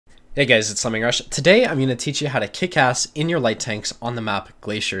Hey guys, it's Slumming Rush. Today I'm going to teach you how to kick ass in your light tanks on the map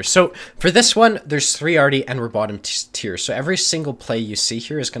Glacier. So for this one, there's 3 arty and we're bottom tier. So every single play you see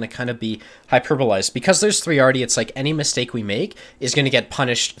here is going to kind of be hyperbolized. Because there's 3 arty, it's like any mistake we make is going to get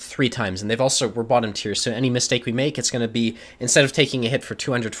punished 3 times. And we're bottom tier, so any mistake we make, it's going to be, instead of taking a hit for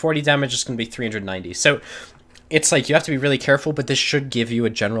 240 damage, it's going to be 390. So it's like you have to be really careful, but this should give you a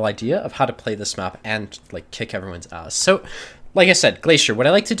general idea of how to play this map and like kick everyone's ass. So like I said, Glacier. What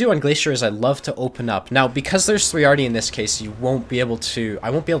I like to do on Glacier is I love to open up. Now, because there's 3 arty in this case, I won't be able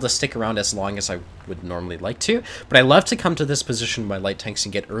to stick around as long as I would normally like to, but I love to come to this position with my light tanks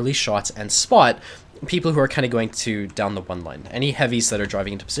and get early shots and spot people who are kind of going to down the one line. Any heavies that are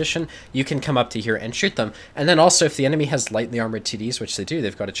driving into position, you can come up to here and shoot them. And then also, if the enemy has lightly armored TDs, which they do,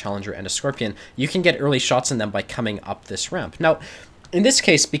 they've got a Challenger and a Scorpion, you can get early shots on them by coming up this ramp. Now, in this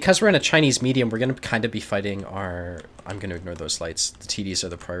case, because we're in a Chinese medium, we're going to kind of be fighting our... I'm going to ignore those lights. The TDs are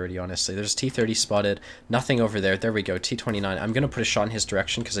the priority, honestly. There's T30 spotted. Nothing over there. There we go. T29. I'm going to put a shot in his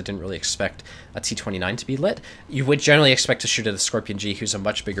direction because I didn't really expect a T29 to be lit. You would generally expect to shoot at the Scorpion G, who's a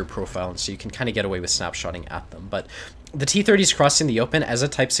much bigger profile, and so you can kind of get away with snapshotting at them. But the T30 is crossing the open. As a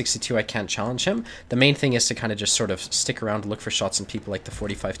Type 62, I can't challenge him. The main thing is to kind of just sort of stick around, look for shots on people like the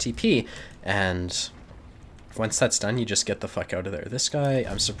 45 TP, and... once that's done, you just get the fuck out of there. This guy,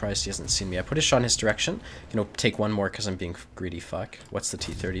 I'm surprised he hasn't seen me. I put a shot in his direction. Take one more because I'm being greedy fuck. What's the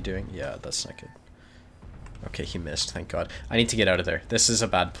T30 doing? Yeah, that's not good. Okay, he missed, thank God. I need to get out of there. This is a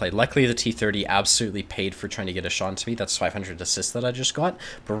bad play. Luckily, the T30 absolutely paid for trying to get a shot into me. That's 500 assists that I just got.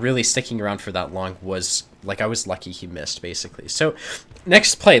 But really sticking around for that long was... like, I was lucky he missed, basically. So,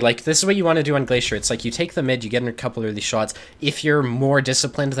 next play, like, this is what you want to do on Glacier. It's like, you take the mid, you get in a couple early shots. If you're more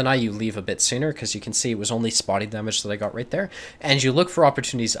disciplined than I, you leave a bit sooner, because you can see it was only spotting damage that I got right there. And you look for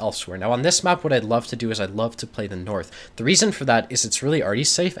opportunities elsewhere. Now, on this map, what I'd love to do is I'd love to play the north. The reason for that is it's really arty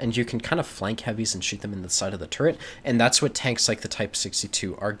safe, and you can kind of flank heavies and shoot them in the side of the turret, and that's what tanks like the Type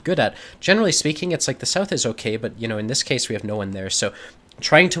 62 are good at. Generally speaking, it's like the south is okay, but, in this case, we have no one there, so...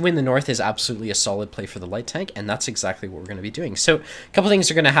 trying to win the north is absolutely a solid play for the light tank, and that's exactly what we're going to be doing. So, a couple things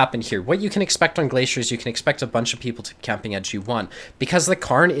are going to happen here. What you can expect on Glacier is you can expect a bunch of people to be camping at G1. Because the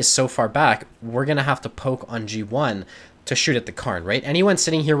Karn is so far back, we're going to have to poke on G1 to shoot at the Karn, right? Anyone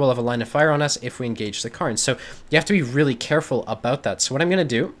sitting here will have a line of fire on us if we engage the Karn. So, you have to be really careful about that. So, what I'm going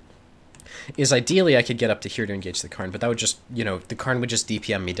to do is ideally I could get up to here to engage the Karn, but that would just, the Karn would just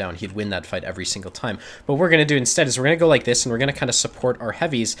DPM me down. He'd win that fight every single time. But what we're going to do instead is we're going to go like this, and we're going to kind of support our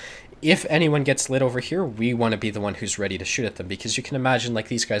heavies. If anyone gets lit over here, we want to be the one who's ready to shoot at them, because you can imagine, like,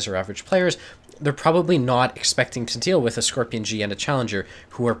 these guys are average players. They're probably not expecting to deal with a Scorpion G and a Challenger,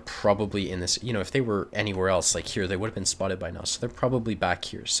 who are probably in this, if they were anywhere else, like here, they would have been spotted by now, so they're probably back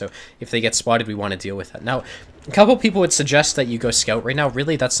here. So if they get spotted, we want to deal with that. Now, a couple people would suggest that you go scout right now.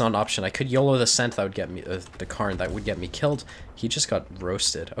 Really, that's not an option. I could YOLO the scent, that would get me, the Karn, that would get me killed. He just got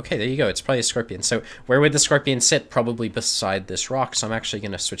roasted. Okay, there you go. It's probably a Scorpion. So where would the Scorpion sit? Probably beside this rock. So I'm actually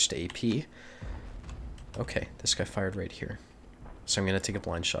going to switch to AP. Okay, this guy fired right here. So I'm going to take a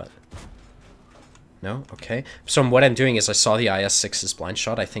blind shot. No? Okay. So what I'm doing is I saw the IS-6's blind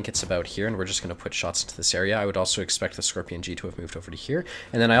shot. I think it's about here, and we're just going to put shots into this area. I would also expect the Scorpion G to have moved over to here.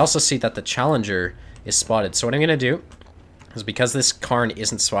 And then I also see that the Challenger is spotted. So what I'm going to do is, because this Karn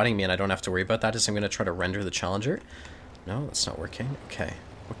isn't spotting me and I don't have to worry about that, is I'm going to try to render the Challenger. No, that's not working. Okay.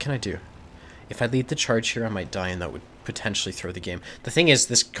 What can I do? If I lead the charge here, I might die, and that would potentially throw the game. The thing is,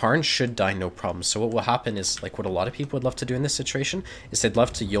 this Karn should die no problem. So what will happen is, like what a lot of people would love to do in this situation, is they'd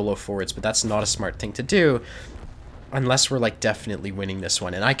love to YOLO forwards, but that's not a smart thing to do unless we're like definitely winning this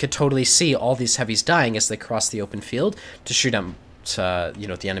one. And I could totally see all these heavies dying as they cross the open field to shoot at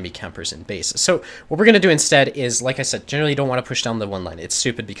the enemy campers in base. So what we're going to do instead is, like I said, generally you don't want to push down the one line. It's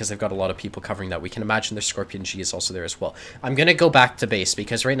stupid because they've got a lot of people covering that. We can imagine their Scorpion G is also there as well. I'm going to go back to base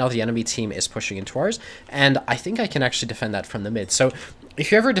because right now the enemy team is pushing into ours, and I think I can actually defend that from the mid. So if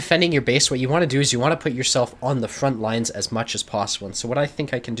you're ever defending your base, what you want to do is you want to put yourself on the front lines as much as possible. And so what I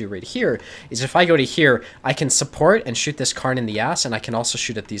think I can do right here is, if I go to here, I can support and shoot this Karn in the ass, and I can also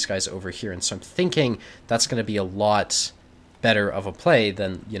shoot at these guys over here. And so I'm thinking that's going to be a lot better of a play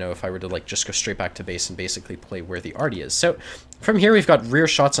than, if I were to like just go straight back to base and basically play where the arty is. So from here, we've got rear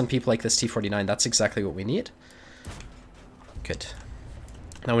shots on people like this T49. That's exactly what we need. Good.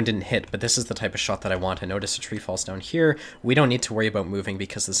 That one didn't hit, but this is the type of shot that I want. I notice a tree falls down here. We don't need to worry about moving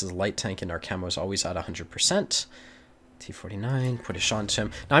because this is a light tank and our camo is always at 100%. T49, put a shot into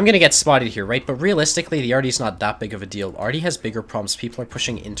him. Now I'm going to get spotted here, right? But realistically, the Artie's not that big of a deal. Artie has bigger problems. People are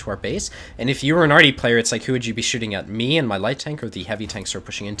pushing into our base. And if you were an Artie player, it's like, who would you be shooting at? Me and my light tank or the heavy tanks who are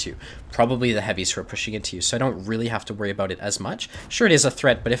pushing into you? Probably the heavies who are pushing into you. So I don't really have to worry about it as much. Sure, it is a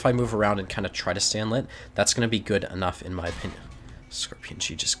threat, but if I move around and kind of try to stay on lit, that's going to be good enough in my opinion. Scorpion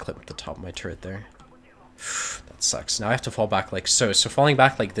G just clipped the top of my turret there. That sucks. Now I have to fall back like so. So falling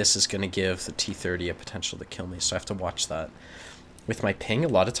back like this is going to give the T30 a potential to kill me. So I have to watch that. With my ping, a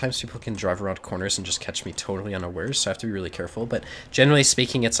lot of times people can drive around corners and just catch me totally unawares. So I have to be really careful. But generally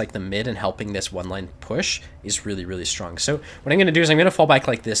speaking, it's like the mid and helping this one line push is really, really strong. So what I'm going to do is I'm going to fall back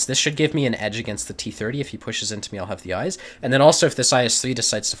like this. This should give me an edge against the T30. If he pushes into me, I'll have the eyes. And then also if this IS-3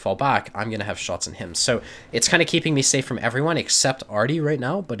 decides to fall back, I'm going to have shots on him. So it's kind of keeping me safe from everyone except Artie right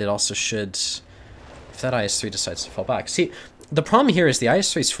now. But it also should... if that IS-3 decides to fall back. See, the problem here is the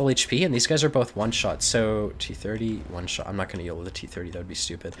IS-3 is full HP, and these guys are both one-shot. So, T30, one-shot. I'm not going to yell with a T30. That would be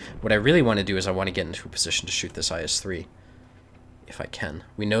stupid. What I really want to do is I want to get into a position to shoot this IS-3. If I can.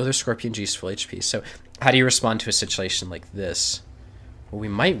 We know their Scorpion G is full HP. So, how do you respond to a situation like this? Well, we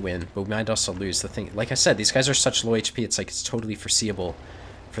might win, but we might also lose. The thing, like I said, these guys are such low HP, it's like it's totally foreseeable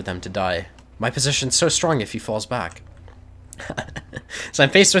for them to die. My position's so strong if he falls back. So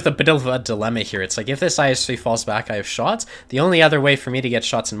I'm faced with a bit of a dilemma here. It's like if this IS-3 falls back, I have shots. The only other way for me to get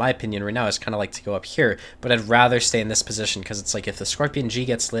shots, in my opinion, right now is kind of like to go up here. But I'd rather stay in this position because it's like if the Scorpion G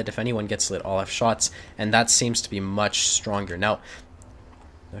gets lit, if anyone gets lit, I'll have shots. And that seems to be much stronger. Now,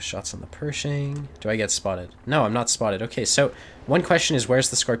 no shots on the Pershing. Do I get spotted? No, I'm not spotted. Okay, so one question is, where's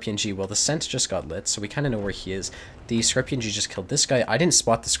the Scorpion G? Well, the Scent just got lit, so we kind of know where he is. The Scorpion G just killed this guy. I didn't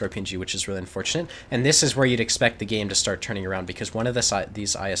spot the Scorpion G, which is really unfortunate. And this is where you'd expect the game to start turning around, because one of these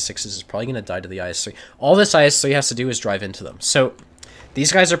IS-6s is probably going to die to the IS-3. All this IS-3 has to do is drive into them. So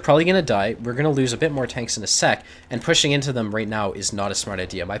these guys are probably going to die. We're going to lose a bit more tanks in a sec, and pushing into them right now is not a smart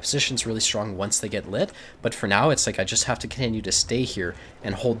idea. My position's really strong once they get lit, but for now, it's like I just have to continue to stay here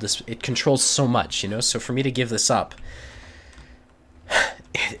and hold this. It controls so much, you know? So for me to give this up,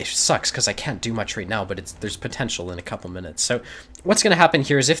 it sucks because I can't do much right now, but there's potential in a couple minutes. So what's going to happen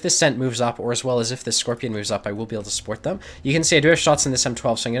here is if this Scent moves up, or as well as if this Scorpion moves up, I will be able to support them. You can see I do have shots in this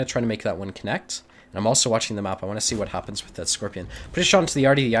M12, so I'm going to try to make that one connect. And I'm also watching the map. I want to see what happens with that Scorpion. Put a shot into the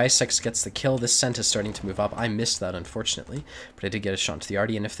Artie. The IS-6 gets the kill. This Scent is starting to move up. I missed that, unfortunately. But I did get a shot into the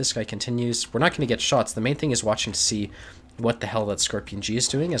Artie. And if this guy continues, we're not going to get shots. The main thing is watching to see what the hell that Scorpion G is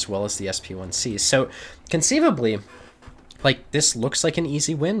doing, as well as the SP1C. So, conceivably, like, this looks like an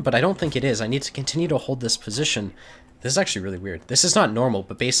easy win, but I don't think it is. I need to continue to hold this position. This is actually really weird. This is not normal,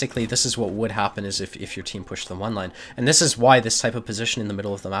 but basically this is what would happen is if your team pushed the one line. And this is why this type of position in the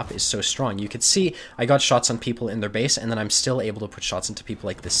middle of the map is so strong. You could see I got shots on people in their base, and then I'm still able to put shots into people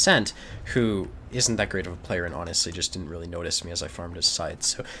like the Scent, who isn't that great of a player and honestly just didn't really notice me as I farmed his side.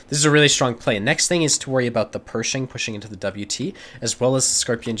 So this is a really strong play. Next thing is to worry about the Pershing pushing into the WT, as well as the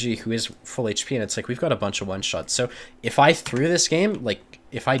Scorpion G, who is full HP, and it's like we've got a bunch of one-shots. So if I threw this game, like,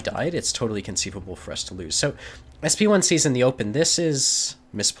 if I died, it's totally conceivable for us to lose. So SP1C's in the open. This is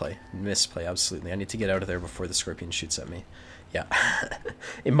misplay. Misplay, absolutely. I need to get out of there before the Scorpion shoots at me. Yeah.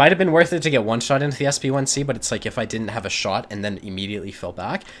 It might have been worth it to get one shot into the SP1C, but it's like if I didn't have a shot and then immediately fell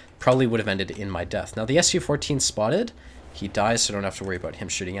back, probably would have ended in my death. Now, the SU-14 spotted. He dies, so I don't have to worry about him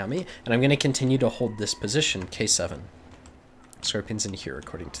shooting at me. And I'm going to continue to hold this position, K7. Scorpion's in here,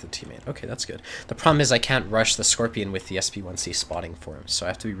 according to the teammate. Okay, that's good. The problem is I can't rush the Scorpion with the SP1C spotting for him, so I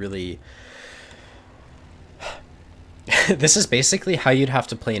have to be really... This is basically how you'd have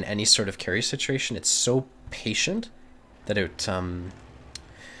to play in any sort of carry situation. It's so patient that it,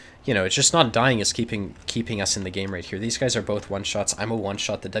 you know, it's just not dying is keeping us in the game right here. These guys are both one-shots. I'm a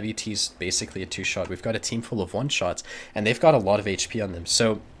one-shot. The WT's basically a two-shot. We've got a team full of one-shots, and they've got a lot of HP on them.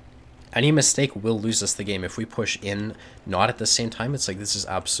 So any mistake will lose us the game. If we push in not at the same time, it's like this is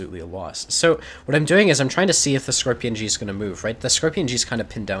absolutely a loss. So what I'm doing is I'm trying to see if the Scorpion G is going to move, right? The Scorpion G is kind of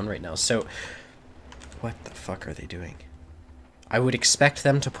pinned down right now. So what the fuck are they doing? I would expect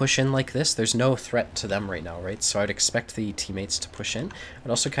them to push in like this. There's no threat to them right now, right? So I would expect the teammates to push in. I'd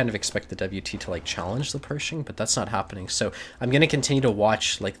also kind of expect the WT to like challenge the Pershing, but that's not happening. So I'm going to continue to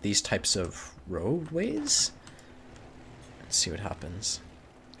watch like these types of roadways and see what happens.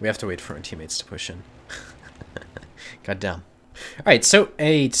 We have to wait for our teammates to push in. God damn. Alright, so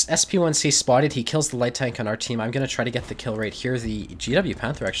a SP1C spotted. He kills the light tank on our team. I'm going to try to get the kill right here. The GW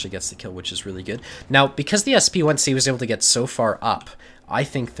Panther actually gets the kill, which is really good. Now, because the SP1C was able to get so far up, I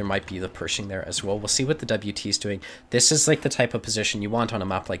think there might be the Pershing there as well. We'll see what the WT is doing. This is like the type of position you want on a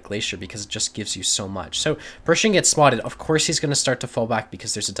map like Glacier because it just gives you so much. So Pershing gets spotted. Of course, he's going to start to fall back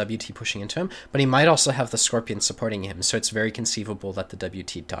because there's a WT pushing into him, but he might also have the Scorpion supporting him. So it's very conceivable that the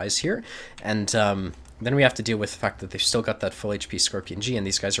WT dies here. And then we have to deal with the fact that they've still got that full HP Scorpion G, and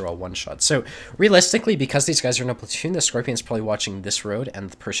these guys are all one-shot. So realistically, because these guys are in a platoon, the Scorpion's probably watching this road,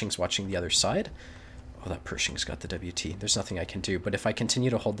 and the Pershing's watching the other side. Oh, that Pershing's got the WT. There's nothing I can do. But if I continue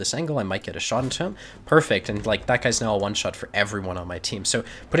to hold this angle, I might get a shot into him. Perfect. And, like, that guy's now a one-shot for everyone on my team. So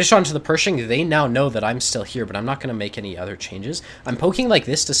put a shot into the Pershing. They now know that I'm still here, but I'm not going to make any other changes. I'm poking like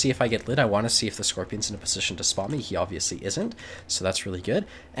this to see if I get lit. I want to see if the Scorpion's in a position to spot me. He obviously isn't. So that's really good.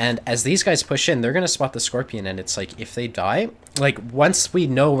 And as these guys push in, they're going to spot the Scorpion. And it's like, if they die, like, once we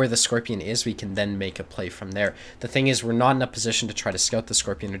know where the Scorpion is, we can then make a play from there. The thing is, we're not in a position to try to scout the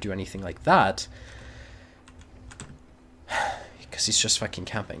Scorpion or do anything like that, because he's just fucking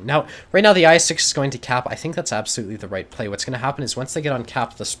camping. Now, right now the IS-6 is going to cap. I think that's absolutely the right play. What's going to happen is once they get on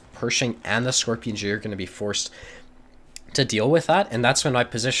cap, the Pershing and the Scorpion G are going to be forced to deal with that, and that's when my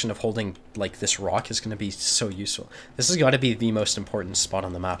position of holding like this rock is going to be so useful. This has got to be the most important spot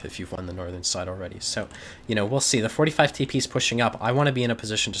on the map if you've won the northern side already. So, you know, we'll see. The 45 TP is pushing up. I want to be in a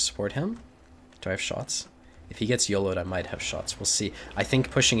position to support him. Do I have shots? If he gets YOLO'd, I might have shots. We'll see. I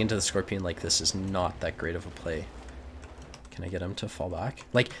think pushing into the Scorpion like this is not that great of a play. Can I get him to fall back?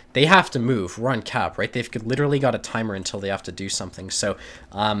 Like, they have to move. We're on cap, right? They've literally got a timer until they have to do something. So,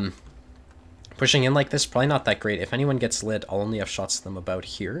 pushing in like this, probably not that great. If anyone gets lit, I'll only have shots to them about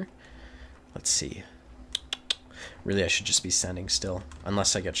here. Let's see. Really, I should just be standing still,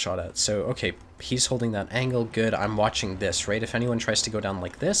 unless I get shot at. So, okay, he's holding that angle. Good. I'm watching this, right? If anyone tries to go down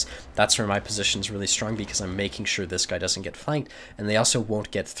like this, that's where my position's really strong because I'm making sure this guy doesn't get flanked, and they also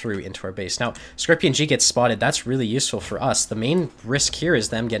won't get through into our base. Now, Scorpion G gets spotted. That's really useful for us. The main risk here is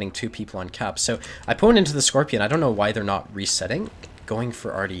them getting two people on cap. So, I pwned into the Scorpion. I don't know why they're not resetting. Going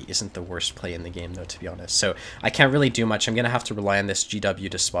for Artie isn't the worst play in the game, though, to be honest. So I can't really do much. I'm going to have to rely on this GW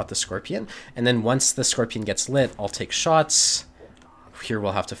to spot the Scorpion. And then once the Scorpion gets lit, I'll take shots. Here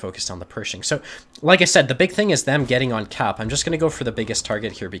we'll have to focus on the Pershing. So, like I said, the big thing is them getting on cap. I'm just going to go for the biggest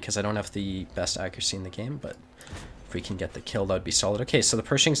target here because I don't have the best accuracy in the game. But if we can get the kill, that would be solid. Okay, so the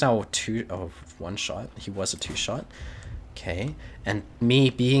Pershing's now one shot. He was a two-shot. Okay, and me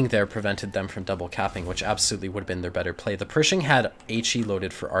being there prevented them from double capping, which absolutely would have been their better play. The Pershing had HE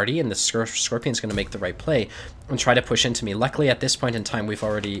loaded for Artie, and the Scorpion's going to make the right play and try to push into me. Luckily, at this point in time, we've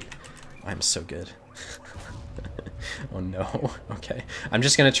already... I'm so good. Oh no. Okay. I'm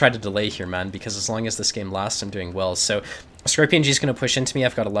just going to try to delay here, man, because as long as this game lasts, I'm doing well. So Scorpion G is going to push into me.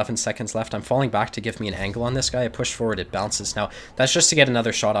 I've got 11 seconds left. I'm falling back to give me an angle on this guy. I push forward, it bounces. Now, that's just to get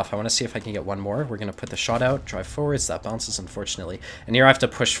another shot off. I want to see if I can get one more. We're going to put the shot out, drive forwards. That bounces, unfortunately. And here I have to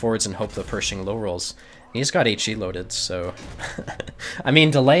push forwards and hope the Pershing low rolls. He's got HE loaded, so... I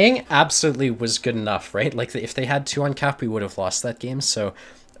mean, delaying absolutely was good enough, right? Like, if they had two on cap, we would have lost that game, so...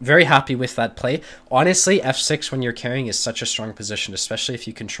 Very happy with that play. Honestly, F6 when you're carrying is such a strong position, especially if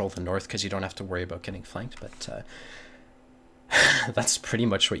you control the north, because you don't have to worry about getting flanked. But that's pretty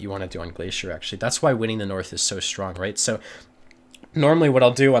much what you want to do on Glacier, actually. That's why winning the north is so strong, right? So normally what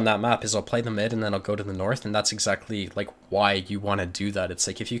I'll do on that map is I'll play the mid and then I'll go to the north, and that's exactly like why you want to do that. It's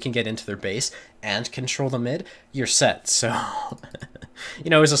like if you can get into their base and control the mid, you're set. So...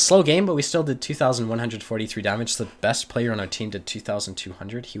 You know, it was a slow game, but we still did 2,143 damage. The best player on our team did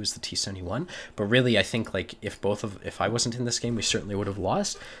 2,200. He was the T-71. But really, I think, like, if I wasn't in this game, we certainly would have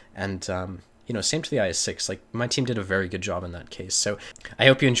lost. And, you know, same to the IS-6. Like, my team did a very good job in that case. So I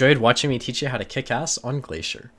hope you enjoyed watching me teach you how to kick ass on Glacier.